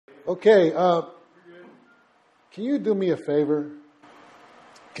Okay, can you do me a favor?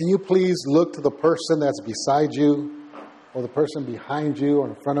 Can you please look to the person that's beside you or the person behind you or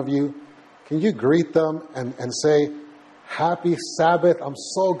in front of you? Can you greet them and say, Happy Sabbath, I'm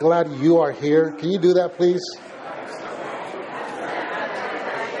so glad you are here. Can you do that, please?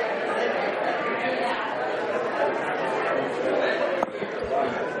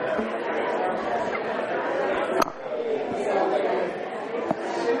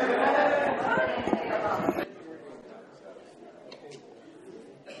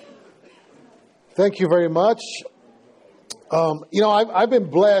 Thank you very much. I've been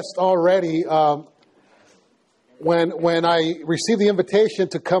blessed already. When I received the invitation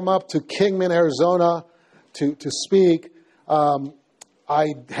to come up to Kingman, Arizona, to speak, I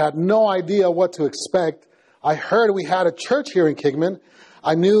had no idea what to expect. I heard we had a church here in Kingman.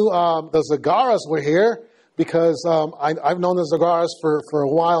 I knew the Zagaras were here because I've known the Zagaras for a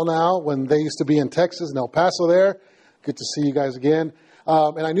while now when they used to be in Texas, in El Paso there. Good to see you guys again.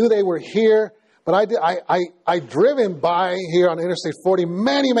 And I knew they were here. But I driven by here on Interstate 40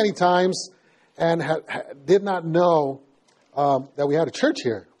 many, many times and did not know that we had a church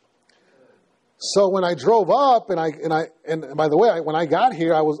here. So when I drove up and by the way, when I got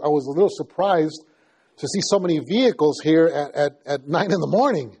here, I was a little surprised to see so many vehicles here at 9 in the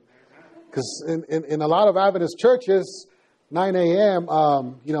morning. Because in a lot of Adventist churches, 9 a.m.,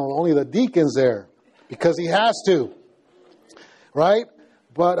 only the deacon's there because he has to, right?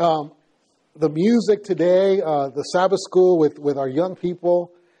 But the music today, the Sabbath school with our young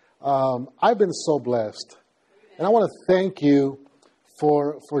people, I've been so blessed. And I want to thank you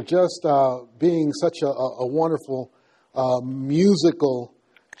for just being such a wonderful musical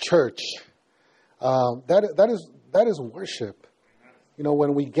church. That is worship. You know,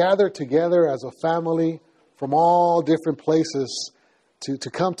 when we gather together as a family from all different places to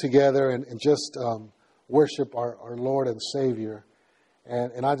come together and just worship our Lord and Savior.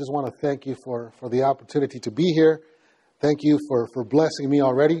 And I just want to thank you for the opportunity to be here. Thank you for blessing me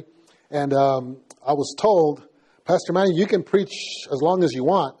already. And I was told, Pastor Manny, you can preach as long as you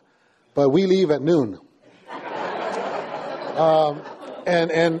want, but we leave at noon.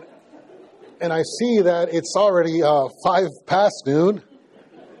 And I see that it's already 5 past noon.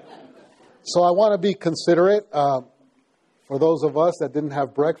 So I want to be considerate for those of us that didn't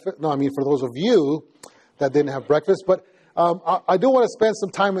have breakfast. No, I mean for those of you that didn't have breakfast. But I do want to spend some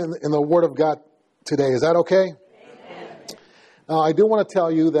time in the Word of God today. Is that okay? I do want to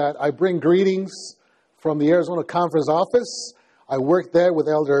tell you that I bring greetings from the Arizona Conference office. I work there with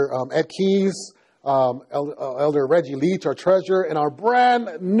Elder Ed Keys, Elder Reggie Leach, our treasurer, and our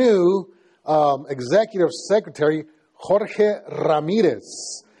brand new executive secretary, Jorge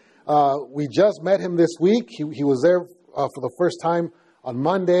Ramirez. We just met him this week. He was there for the first time on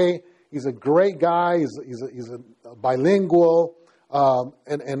Monday. He's a great guy. He's a bilingual,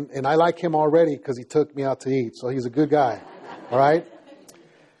 and I like him already because he took me out to eat. So he's a good guy. All right.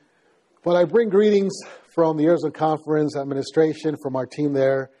 But I bring greetings from the Arizona Conference administration, from our team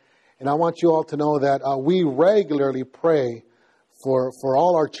there, and I want you all to know that we regularly pray for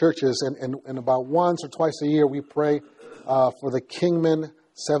all our churches, and about once or twice a year we pray for the Kingman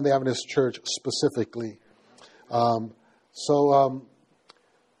Seventh-day Adventist Church specifically.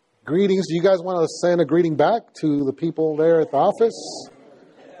 Greetings. Do you guys want to send a greeting back to the people there at the office?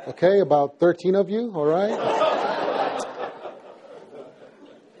 Okay, about 13 of you, all right?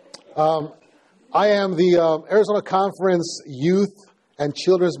 I am the Arizona Conference Youth and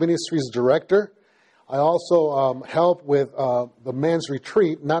Children's Ministries Director. I also help with the men's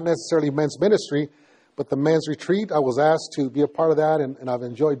retreat, not necessarily men's ministry, but the men's retreat. I was asked to be a part of that, and I've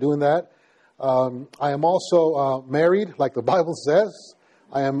enjoyed doing that. I am also married, like the Bible says.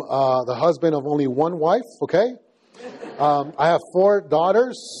 I am the husband of only one wife, okay? I have 4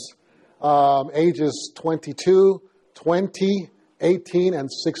 daughters, ages 22, 20, 18,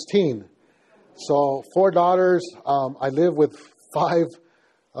 and 16. So 4 daughters. I live with 5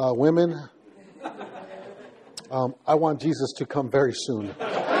 women. I want Jesus to come very soon.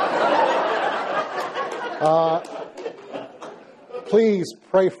 Please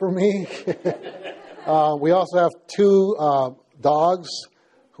pray for me. We also have 2 dogs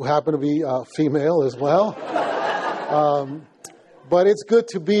who happen to be female as well. But it's good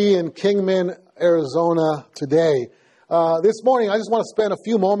to be in Kingman, Arizona today. This morning, I just want to spend a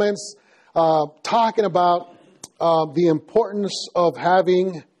few moments talking about the importance of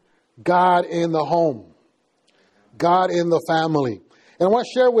having God in the home, God in the family. And I want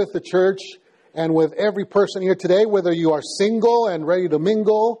to share with the church and with every person here today, whether you are single and ready to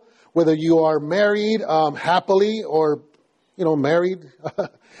mingle, whether you are married happily or, married,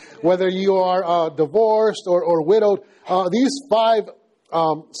 whether you are divorced or widowed, these 5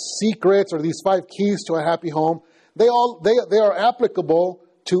 secrets or these 5 keys to a happy home, they are applicable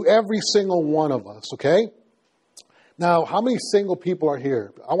to every single one of us, okay? Now, how many single people are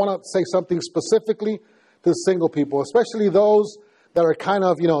here? I want to say something specifically to single people, especially those that are kind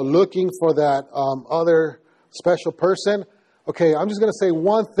of, looking for that other special person. Okay, I'm just going to say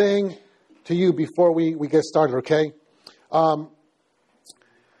one thing to you before we get started, okay?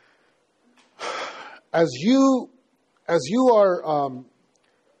 As you are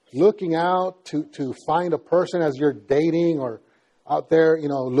looking out to find a person, as you're dating or out there,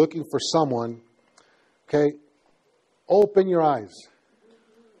 looking for someone, okay, open your eyes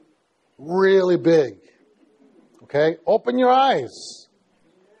really big, okay? Open your eyes.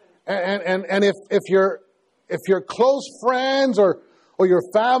 And if your close friends or your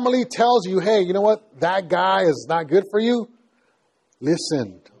family tells you, hey, you know what, that guy is not good for you,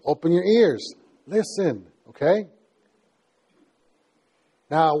 listen. Open your ears. Listen, okay?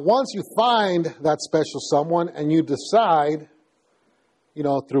 Now, once you find that special someone and you decide,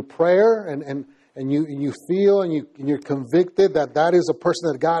 through prayer and you feel and you're convicted that is a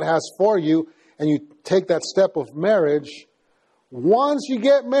person that God has for you, and you take that step of marriage, once you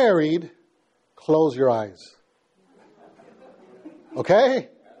get married, close your eyes. Okay?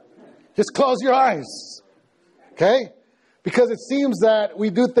 Just close your eyes. Okay? Because it seems that we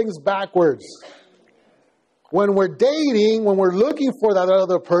do things backwards. When we're dating, when we're looking for that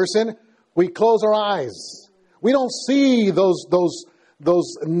other person, we close our eyes. We don't see those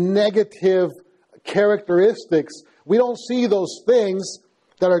negative characteristics. We don't see those things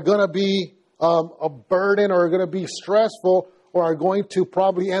that are going to be a burden or are going to be stressful or are going to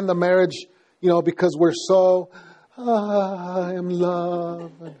probably end the marriage, because we're so, I am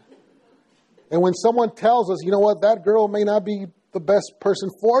love. And when someone tells us, you know what, that girl may not be the best person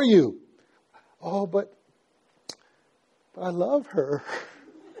for you. Oh, but I love her.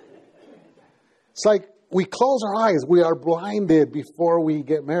 It's like we close our eyes. We are blinded before we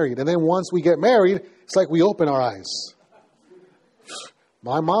get married. And then once we get married, it's like we open our eyes.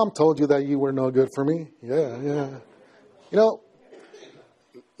 My mom told you that you were no good for me. Yeah.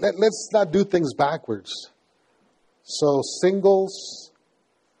 Let's not do things backwards. So singles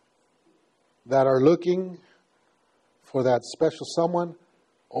that are looking for that special someone,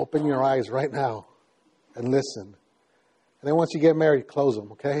 open your eyes right now and listen. And then once you get married, close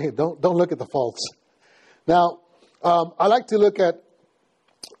them, okay? Don't look at the faults. Now, I like to look at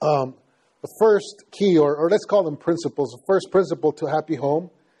the first key, or let's call them principles. The first principle to a happy home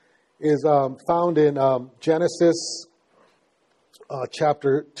is found in Genesis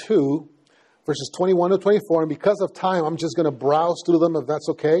chapter 2, verses 21 to 24. And because of time, I'm just going to browse through them, if that's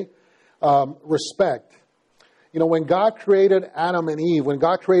okay. Respect. When God created Adam and Eve, when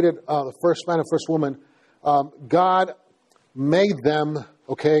God created the first man and first woman, God made them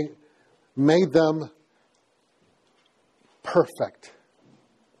perfect.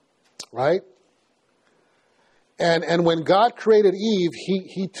 Right? And when God created Eve,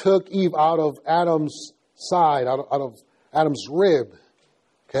 he took Eve out of Adam's side, out of Adam's rib.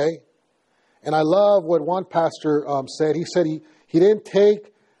 Okay? And I love what one pastor said. He said he didn't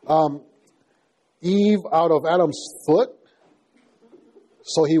take Eve out of Adam's foot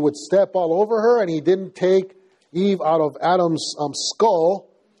so he would step all over her, and he didn't take Eve out of Adam's skull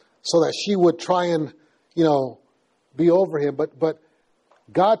so that she would try and, be over him. But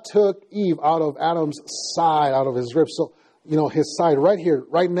God took Eve out of Adam's side, out of his ribs. So, his side right here,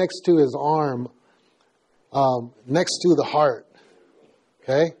 right next to his arm, next to the heart.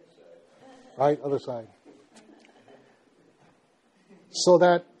 Okay? Right, other side. So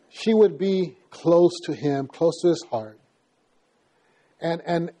that she would be close to him, close to his heart.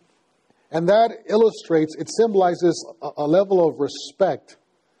 And that illustrates, it symbolizes a level of respect.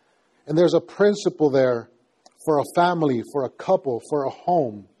 And there's a principle there for a family, for a couple, for a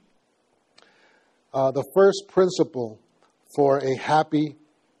home. The first principle for a happy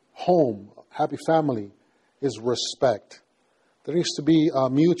home, happy family, is respect. There needs to be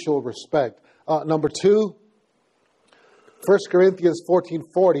mutual respect. Number 2, 1 Corinthians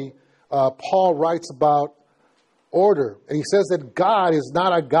 14:40, Paul writes about order. And he says that God is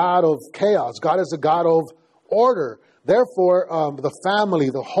not a God of chaos. God is a God of order. Therefore, the family,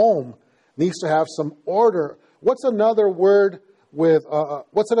 the home, needs to have some order. What's another word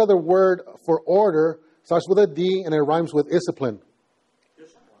for order? Starts with a D and it rhymes with discipline.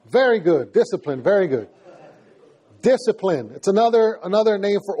 Very good. Discipline. Very good. Discipline. It's another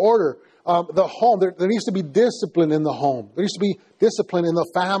name for order. The home. There needs to be discipline in the home. There needs to be discipline in the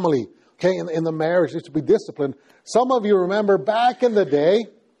family. Okay, in the marriage, it should be disciplined. Some of you remember back in the day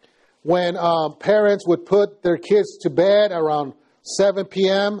when parents would put their kids to bed around 7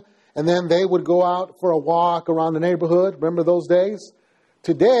 p.m., and then they would go out for a walk around the neighborhood. Remember those days?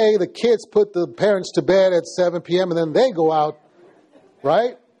 Today, the kids put the parents to bed at 7 p.m., and then they go out,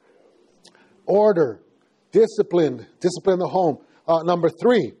 right? Order, discipline the home. Number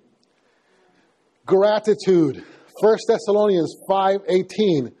 3, gratitude. 1 Thessalonians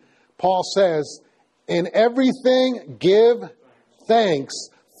 5:18, Paul says, in everything give thanks,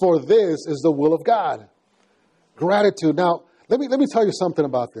 for this is the will of God. Gratitude. Now, let me tell you something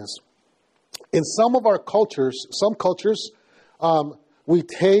about this. In some of our cultures, we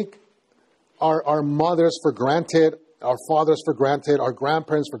take our mothers for granted, our fathers for granted, our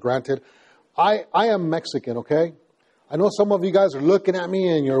grandparents for granted. I am Mexican, okay? I know some of you guys are looking at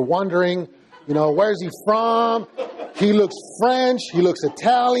me and you're wondering, where's he from? He looks French. He looks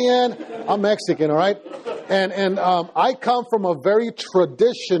Italian. I'm Mexican, all right? And I come from a very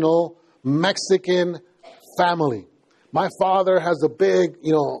traditional Mexican family. My father has a big,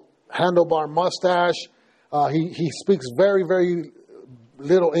 handlebar mustache. He speaks very, very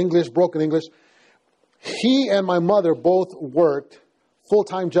little English, broken English. He and my mother both worked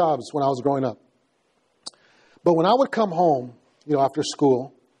full-time jobs when I was growing up. But when I would come home, after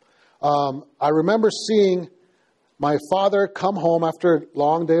school, I remember seeing my father come home after a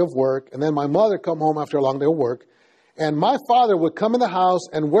long day of work, and then my mother come home after a long day of work. And my father would come in the house,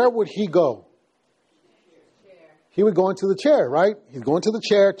 and where would he go? He would go into the chair, right? He'd go into the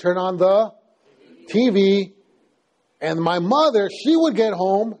chair, turn on the TV, and my mother, she would get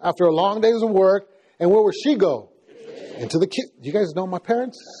home after a long day of work, and where would she go? Into the kitchen. You guys know my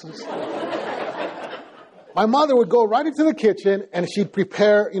parents? My mother would go right into the kitchen, and she'd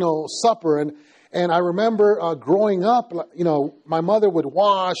prepare, supper. And I remember growing up, my mother would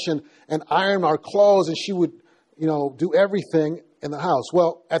wash and iron our clothes, and she would, do everything in the house.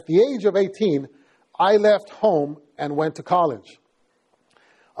 Well, at the age of 18, I left home and went to college.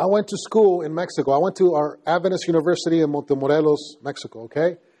 I went to school in Mexico. I went to our Adventist University in Montemorelos, Mexico,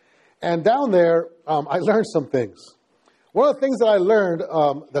 okay? And down there, I learned some things. One of the things that I learned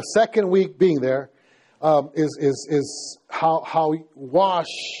the second week being there is how wash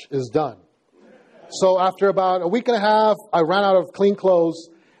is done. So after about a week and a half, I ran out of clean clothes,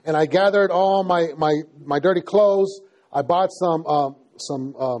 and I gathered all my dirty clothes. I bought some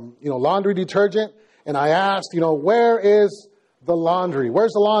laundry detergent, and I asked, where is the laundry?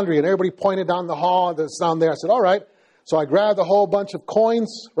 Where's the laundry? And everybody pointed down the hall that's down there. I said, all right. So I grabbed a whole bunch of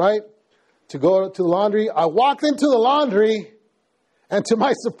coins, right, to go to the laundry. I walked into the laundry, and to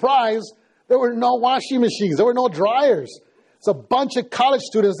my surprise, there were no washing machines. There were no dryers. It's a bunch of college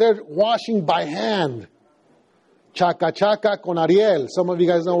students there washing by hand. Chaca chaca con Ariel. Some of you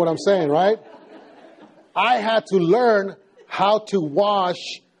guys know what I'm saying, right? I had to learn how to wash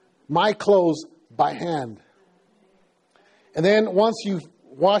my clothes by hand. And then once you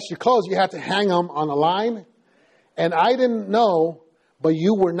wash your clothes, you had to hang them on a line. And I didn't know, but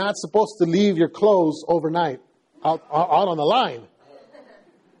you were not supposed to leave your clothes overnight out on the line.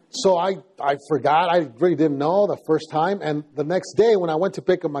 So I forgot. I really didn't know the first time. And the next day when I went to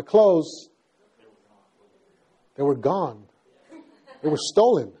pick up my clothes, they were gone. They were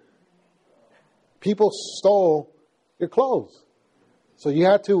stolen. People stole your clothes. So you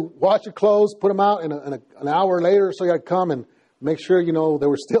had to wash your clothes, put them out, and an hour later, so you had to come and make sure, they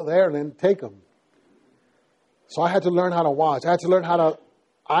were still there, and then take them. So I had to learn how to wash. I had to learn how to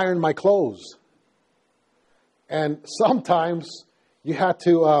iron my clothes. And sometimes you had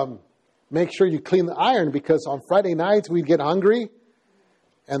to make sure you clean the iron, because on Friday nights we'd get hungry,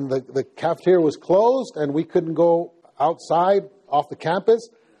 and the cafeteria was closed, and we couldn't go outside off the campus.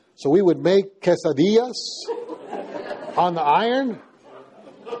 So we would make quesadillas on the iron.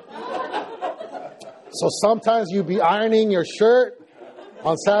 So sometimes you'd be ironing your shirt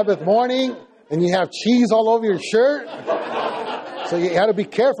on Sabbath morning, and you have cheese all over your shirt. So you had to be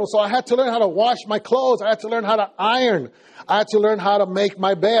careful. So I had to learn how to wash my clothes. I had to learn how to iron. I had to learn how to make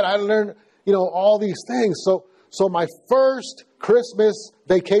my bed. I had to learn, all these things. So my first Christmas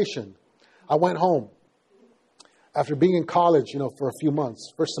vacation, I went home after being in college, for a few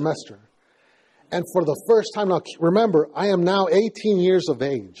months, first semester. And for the first time, now remember, I am now 18 years of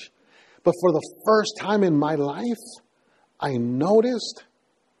age. But for the first time in my life, I noticed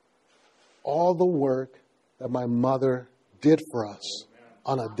all the work that my mother did for us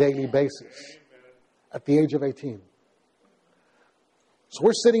on a daily basis at the age of 18. So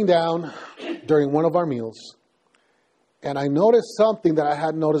we're sitting down during one of our meals, and I noticed something that I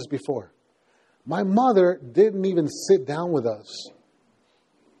hadn't noticed before. My mother didn't even sit down with us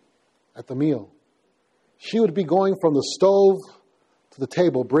at the meal. She would be going from the stove to the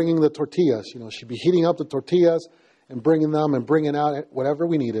table, bringing the tortillas. She'd be heating up the tortillas and bringing them and bringing out whatever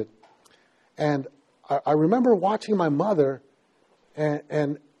we needed. And I remember watching my mother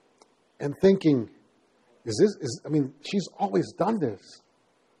and thinking, she's always done this.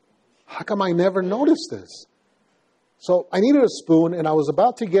 How come I never noticed this? So I needed a spoon, and I was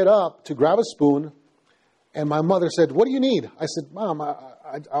about to get up to grab a spoon, and my mother said, "What do you need?" I said, "Mom,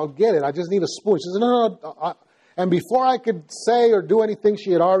 I'll get it. I just need a spoon." She said, No. And before I could say or do anything,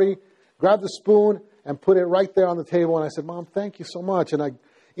 she had already grabbed the spoon and put it right there on the table. And I said, "Mom, thank you so much." And I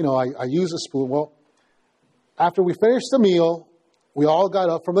used a spoon. Well, after we finished the meal, we all got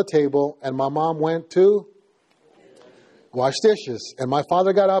up from the table, and my mom went to wash dishes. And my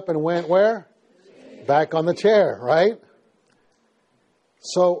father got up and went where? Back on the chair, right?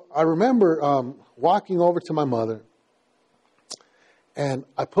 So I remember walking over to my mother, and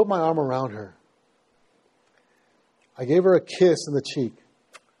I put my arm around her. I gave her a kiss in the cheek.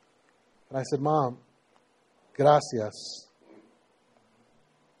 And I said, "Mom, gracias."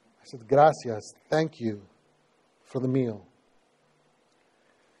 I said, "Gracias, thank you for the meal."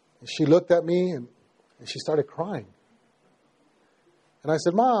 And she looked at me and she started crying. And I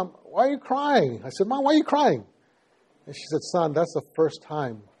said, "Mom, why are you crying?" I said, "Mom, why are you crying?" And she said, "Son, that's the first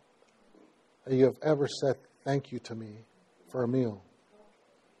time that you have ever said thank you to me for a meal."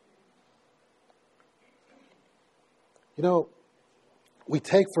 We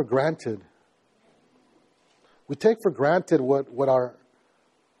take for granted. We take for granted what our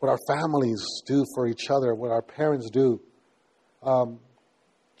families do for each other, what our parents do.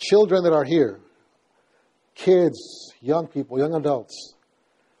 Children that are here, kids, young people, young adults,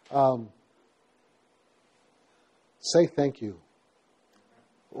 say thank you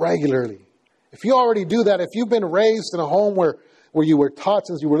regularly. If you already do that, if you've been raised in a home where you were taught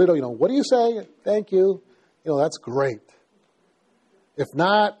since you were little, what do you say? Thank you. That's great. If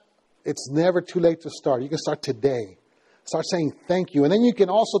not, it's never too late to start. You can start today. Start saying thank you. And then you can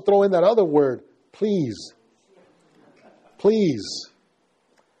also throw in that other word, please. Please.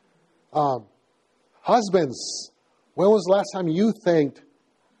 Husbands, when was the last time you thanked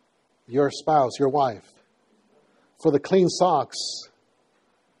your spouse, your wife, for the clean socks?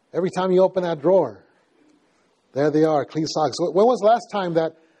 Every time you open that drawer, there they are, clean socks. When was the last time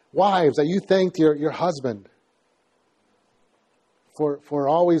that you thanked your husband for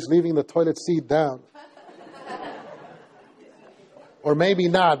always leaving the toilet seat down? Or maybe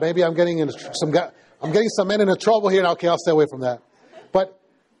not. Maybe I'm getting some men into trouble here. Okay, I'll stay away from that. But,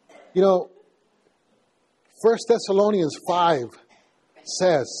 1 Thessalonians 5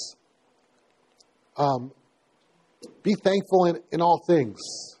 says, be thankful in all things,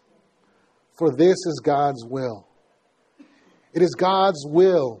 for this is God's will. It is God's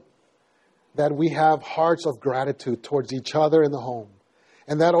will that we have hearts of gratitude towards each other in the home.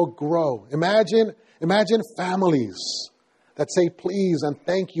 And that'll grow. Imagine families that say please and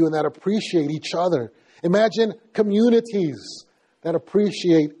thank you and that appreciate each other. Imagine communities that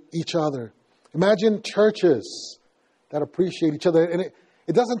appreciate each other. Imagine churches that appreciate each other. And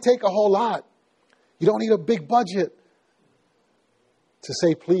it doesn't take a whole lot. You don't need a big budget to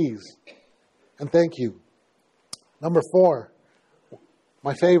say please and thank you. Number 4,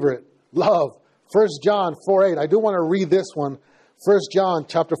 my favorite, love. 1 John 4:8. I do want to read this one. 1 John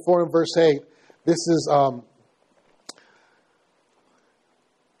chapter 4 and verse 8. This is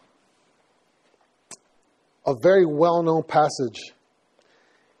a very well-known passage.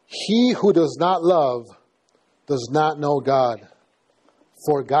 He who does not love does not know God,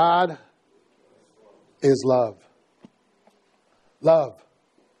 for God is love. Love.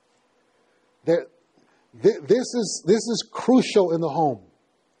 This is crucial in the home,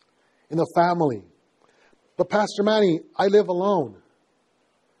 in the family. But Pastor Manny, I live alone.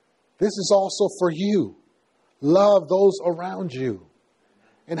 This is also for you. Love those around you.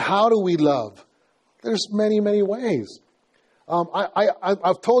 And how do we love? There's many, many ways.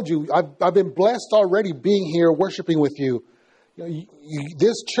 I've told you, I've been blessed already being here worshiping with you.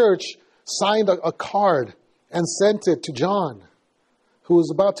 This church signed a card and sent it to John, who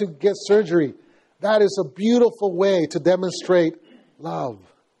was about to get surgery. That is a beautiful way to demonstrate love.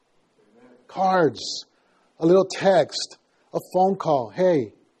 Cards, a little text, a phone call.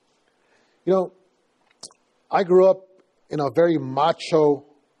 Hey, I grew up in a very macho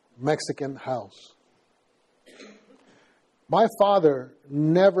Mexican house. My father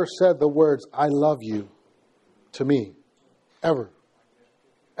never said the words, "I love you," to me. Ever.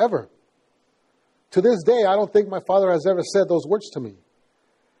 Ever. To this day, I don't think my father has ever said those words to me.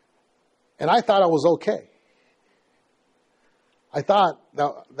 And I thought I was okay. I thought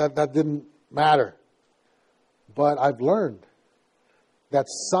that didn't matter. But I've learned that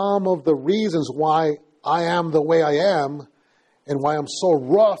some of the reasons why I am the way I am and why I'm so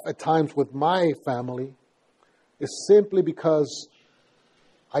rough at times with my family is simply because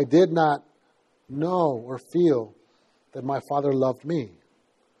I did not know or feel that my father loved me.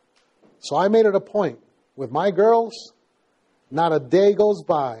 So I made it a point with my girls, not a day goes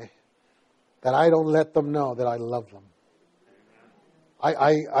by that I don't let them know that I love them.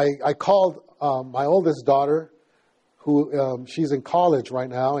 I called my oldest daughter, who she's in college right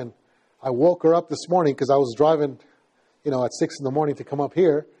now, and I woke her up this morning because I was driving, at 6 a.m. to come up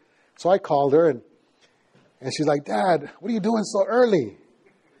here. So I called her, and she's like, "Dad, what are you doing so early?"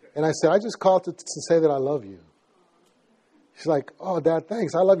 And I said, "I just called to say that I love you." She's like, "Oh, Dad,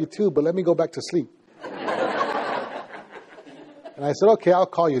 thanks. I love you too, but let me go back to sleep." And I said, "Okay, I'll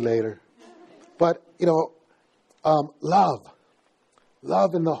call you later." But, love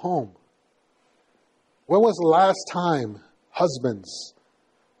in the home. When was the last time, husbands,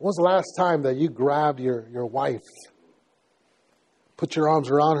 when was the last time that you grabbed your wife, put your arms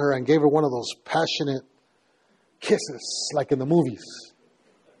around her and gave her one of those passionate kisses like in the movies?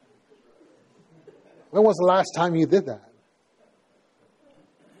 When was the last time you did that?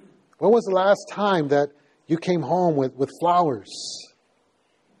 When was the last time that you came home with flowers?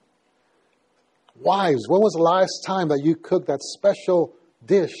 Wives, when was the last time that you cooked that special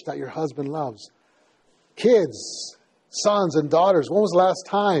dish that your husband loves? Kids, sons and daughters, when was the last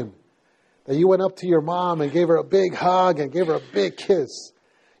time that you went up to your mom and gave her a big hug and gave her a big kiss?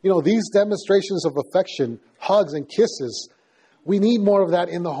 These demonstrations of affection, hugs and kisses, we need more of that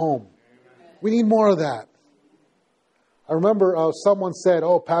in the home. We need more of that. I remember someone said,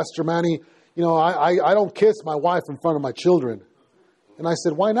 "Oh, Pastor Manny, I don't kiss my wife in front of my children." And I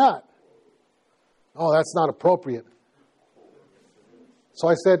said, "Why not?" "Oh, that's not appropriate." So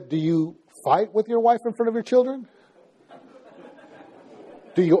I said, "Do you fight with your wife in front of your children?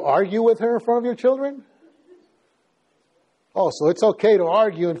 Do you argue with her in front of your children?" "Oh, so it's okay to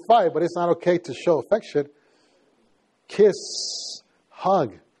argue and fight, but it's not okay to show affection." Kiss,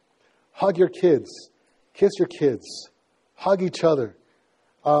 hug. Hug your kids. Kiss your kids. Hug each other.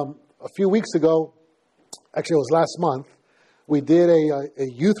 A few weeks ago, actually it was last month, we did a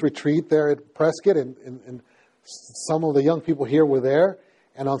youth retreat there at Prescott, and some of the young people here were there.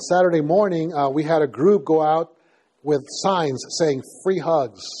 And on Saturday morning, we had a group go out with signs saying free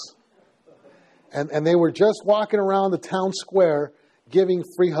hugs. And they were just walking around the town square giving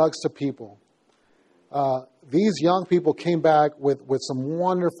free hugs to people. These young people came back with some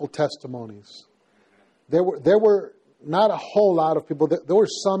wonderful testimonies. There were not a whole lot of people. There were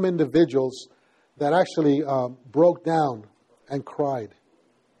some individuals that actually broke down and cried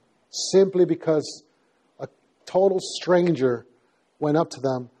simply because a total stranger went up to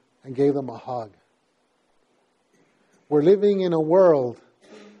them and gave them a hug. We're living in a world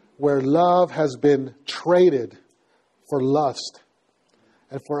where love has been traded for lust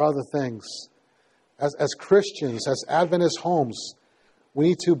and for other things. As Christians, as Adventist homes, we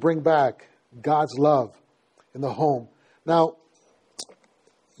need to bring back God's love in the home. Now,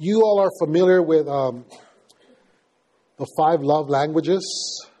 you all are familiar with the 5 love languages,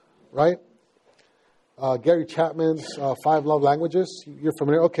 right? Gary Chapman's 5 love languages. You're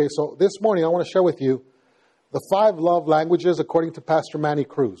familiar? Okay, so this morning I want to share with you the 5 love languages according to Pastor Manny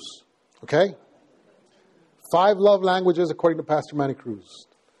Cruz. Okay? 5 love languages according to Pastor Manny Cruz.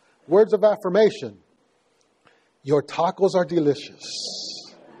 Words of affirmation. Your tacos are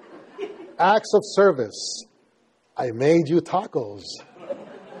delicious. Acts of service. I made you tacos.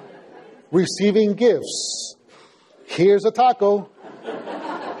 Receiving gifts. Here's a taco.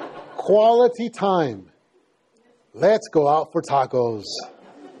 Quality time. Let's go out for tacos.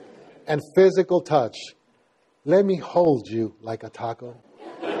 And physical touch. Let me hold you like a taco.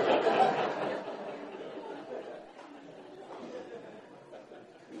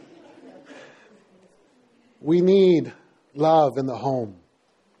 We need love in the home.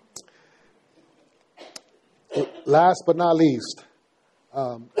 Last but not least,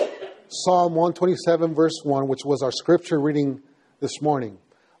 Psalm 127 verse 1, which was our scripture reading this morning.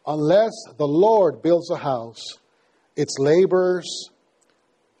 Unless the Lord builds a house, its laborers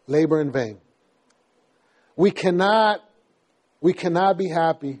labor in vain. We cannot be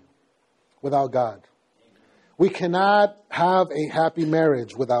happy without God. We cannot have a happy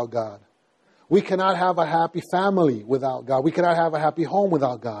marriage without God. We cannot have a happy family without God. We cannot have a happy home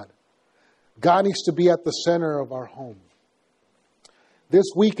without God. God needs to be at the center of our home. This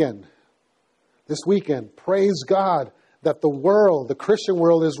weekend, praise God that the world, the Christian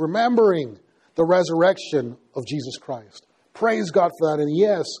world, is remembering the resurrection of Jesus Christ. Praise God for that. And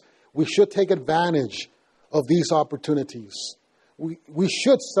yes, we should take advantage of these opportunities. We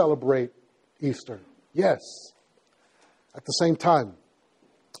should celebrate Easter. Yes. At the same time,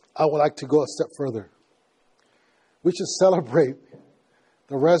 I would like to go a step further. We should celebrate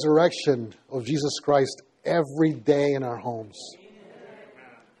the resurrection of Jesus Christ every day in our homes.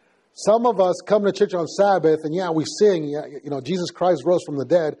 Some of us come to church on Sabbath and we sing, Jesus Christ rose from the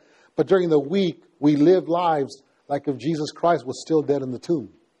dead. But during the week, we live lives like if Jesus Christ was still dead in the tomb.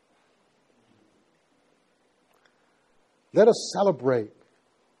 Let us celebrate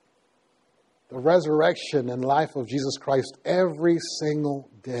the resurrection and life of Jesus Christ every single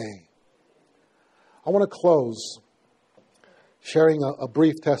day. I want to close sharing a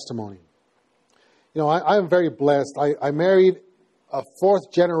brief testimony. I am very blessed. I married a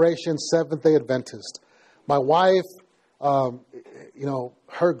fourth generation Seventh-day Adventist. My wife,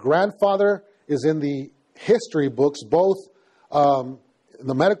 her grandfather is in the history books, both in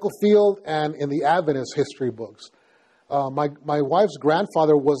the medical field and in the Adventist history books. My wife's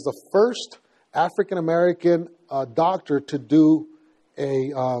grandfather was the first African-American doctor to do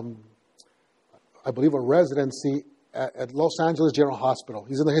I believe, a residency at Los Angeles General Hospital.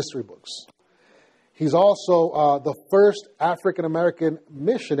 He's in the history books. He's also the first African-American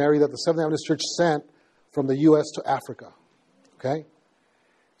missionary that the Seventh-day Adventist Church sent from the U.S. to Africa. Okay?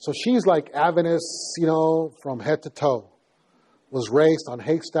 So she's like Adventist, from head to toe. Was raised on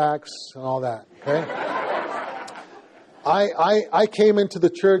haystacks and all that. Okay? I came into the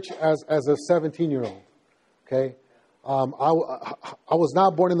church as a 17-year-old. Okay? I was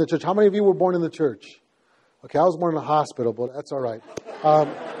not born in the church. How many of you were born in the church? Okay, I was born in a hospital, but that's all right.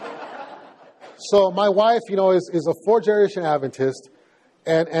 So my wife, is a fourth-generation Adventist,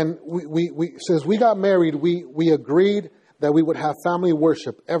 and we since we got married, we agreed that we would have family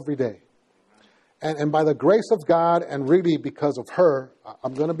worship every day. And by the grace of God, and really because of her,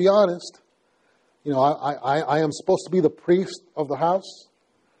 I'm going to be honest, I am supposed to be the priest of the house,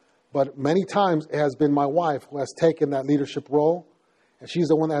 but many times it has been my wife who has taken that leadership role, and she's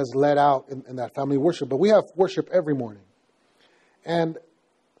the one that has led out in that family worship. But we have worship every morning. And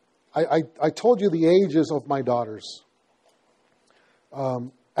I told you the ages of my daughters.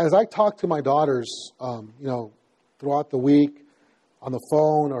 As I talk to my daughters, throughout the week, on the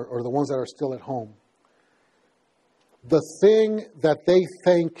phone, or the ones that are still at home, the thing that they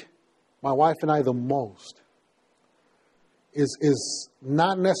thank my wife and I the most is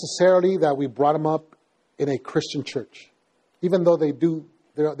not necessarily that we brought them up in a Christian church, even though they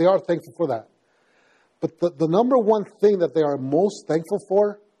are thankful for that. But the number one thing that they are most thankful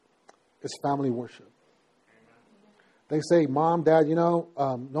for is family worship. They say, Mom, Dad,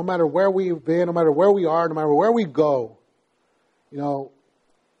 no matter where we've been, no matter where we are, no matter where we go,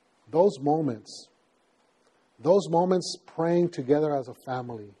 those moments praying together as a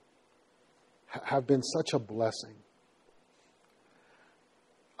family have been such a blessing.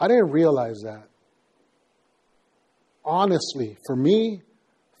 I didn't realize that. Honestly, for me,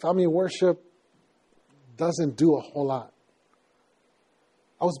 family worship doesn't do a whole lot.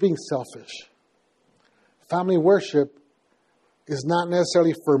 I was being selfish. Family worship is not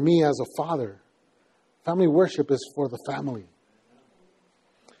necessarily for me as a father. Family worship is for the family.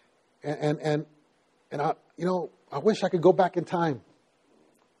 And I wish I could go back in time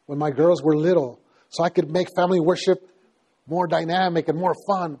when my girls were little so I could make family worship more dynamic and more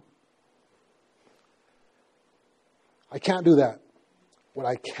fun. I can't do that. What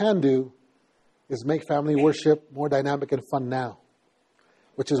I can do is make family worship more dynamic and fun now,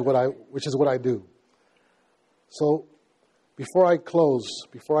 which is what I do. So before I close,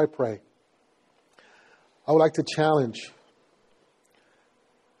 before I pray, I would like to challenge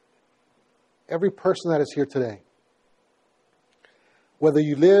every person that is here today. Whether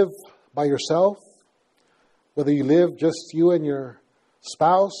you live by yourself, whether you live just you and your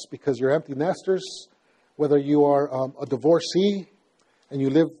spouse because you're empty nesters, whether you are a divorcee and you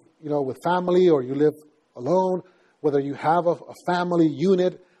live, with family, or you live alone, whether you have a family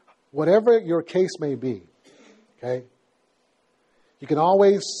unit, whatever your case may be, okay? You can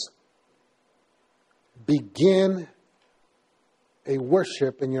always begin a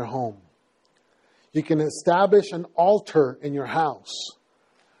worship in your home. You can establish an altar in your house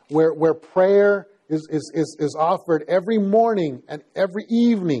where prayer is offered every morning and every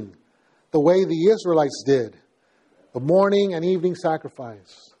evening, the way the Israelites did, the morning and evening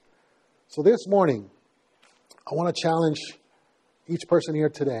sacrifice. So this morning, I want to challenge each person here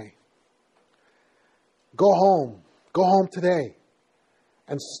today. Go home today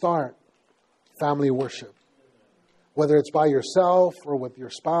and start family worship. Whether it's by yourself or with your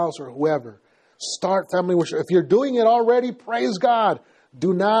spouse or whoever, Start family worship. If you're doing it already, praise God.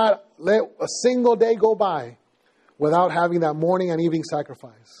 Do not let a single day go by without having that morning and evening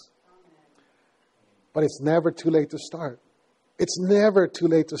sacrifice. But it's never too late to start. It's never too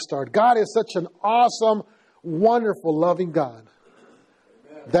late to start. God is such an awesome, wonderful, loving God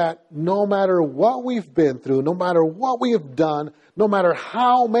that no matter what we've been through, no matter what we have done, no matter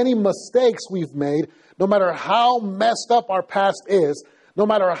how many mistakes we've made, no matter how messed up our past is, no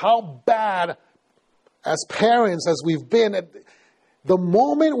matter how bad as parents as we've been, the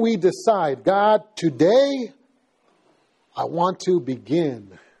moment we decide, God, today I want to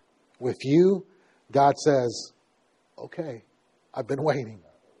begin with you, God says, okay, I've been waiting.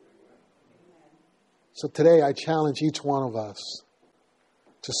 So today I challenge each one of us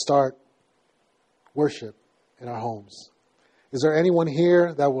to start worship in our homes. Is there anyone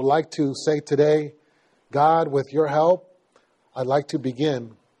here that would like to say today, God, with your help, I'd like to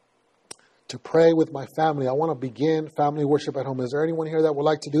begin to pray with my family. I want to begin family worship at home. Is there anyone here that would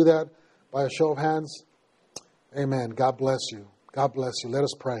like to do that by a show of hands? Amen. God bless you. God bless you. Let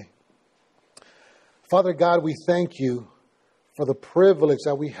us pray. Father God, we thank you for the privilege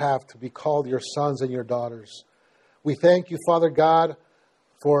that we have to be called your sons and your daughters. We thank you, Father God,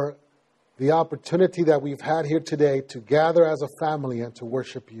 for the opportunity that we've had here today to gather as a family and to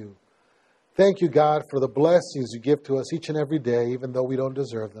worship you. Thank you, God, for the blessings you give to us each and every day, even though we don't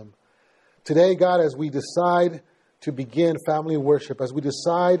deserve them. Today, God, as we decide to begin family worship, as we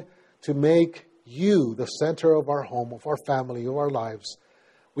decide to make you the center of our home, of our family, of our lives,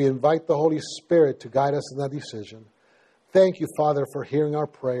 we invite the Holy Spirit to guide us in that decision. Thank you, Father, for hearing our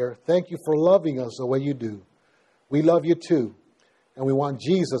prayer. Thank you for loving us the way you do. We love you too, and we want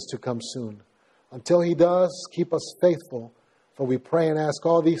Jesus to come soon. Until he does, keep us faithful, for we pray and ask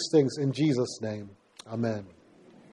all these things in Jesus' name. Amen.